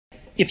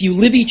If you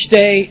live each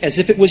day as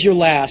if it was your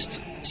last,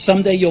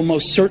 someday you'll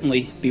most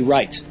certainly be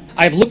right.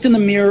 I have looked in the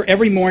mirror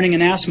every morning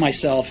and asked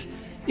myself,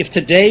 if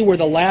today were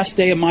the last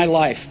day of my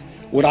life,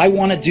 would I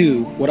want to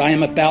do what I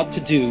am about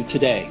to do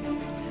today?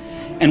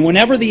 And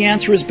whenever the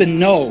answer has been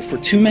no for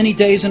too many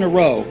days in a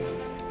row,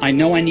 I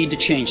know I need to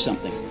change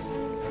something.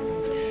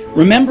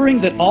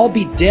 Remembering that I'll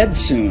be dead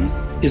soon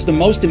is the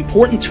most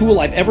important tool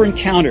I've ever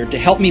encountered to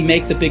help me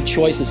make the big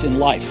choices in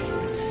life.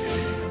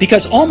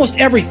 Because almost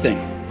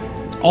everything,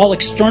 all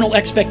external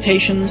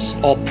expectations,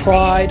 all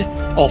pride,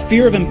 all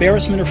fear of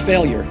embarrassment or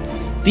failure,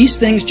 these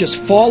things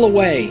just fall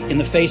away in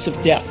the face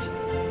of death,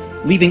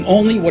 leaving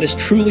only what is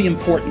truly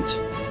important.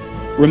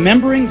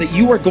 Remembering that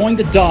you are going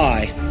to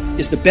die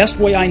is the best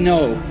way I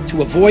know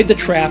to avoid the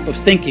trap of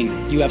thinking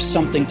you have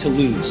something to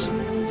lose.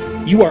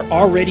 You are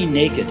already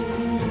naked.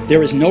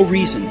 There is no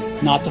reason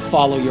not to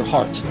follow your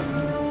heart.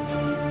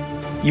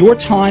 Your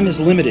time is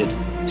limited,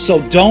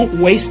 so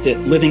don't waste it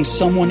living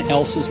someone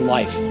else's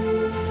life.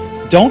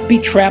 Don't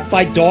be trapped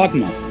by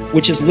dogma,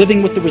 which is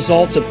living with the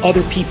results of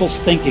other people's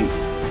thinking.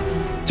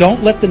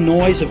 Don't let the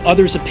noise of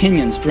others'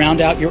 opinions drown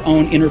out your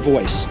own inner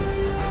voice.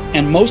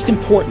 And most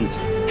important,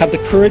 have the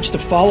courage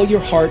to follow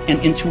your heart and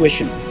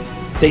intuition.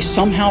 They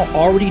somehow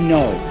already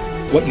know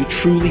what you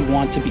truly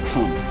want to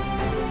become.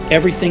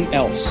 Everything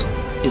else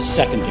is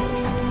secondary.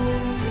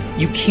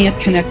 You can't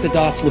connect the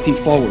dots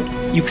looking forward.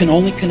 You can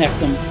only connect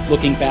them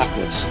looking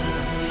backwards.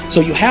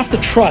 So you have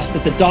to trust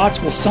that the dots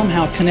will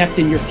somehow connect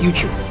in your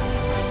future.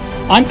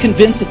 I'm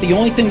convinced that the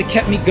only thing that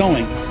kept me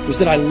going was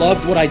that I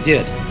loved what I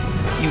did.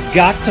 You've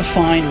got to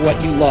find what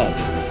you love.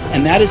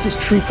 And that is as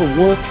true for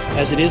work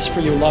as it is for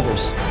your lovers.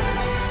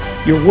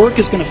 Your work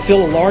is going to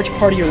fill a large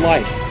part of your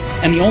life,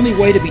 and the only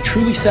way to be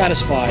truly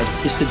satisfied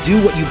is to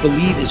do what you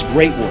believe is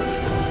great work.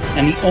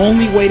 And the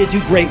only way to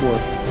do great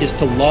work is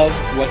to love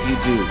what you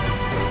do.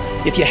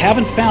 If you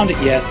haven't found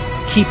it yet,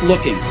 keep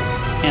looking,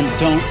 and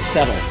don't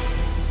settle.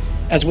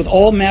 As with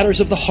all matters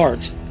of the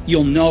heart,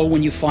 you'll know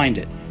when you find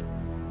it.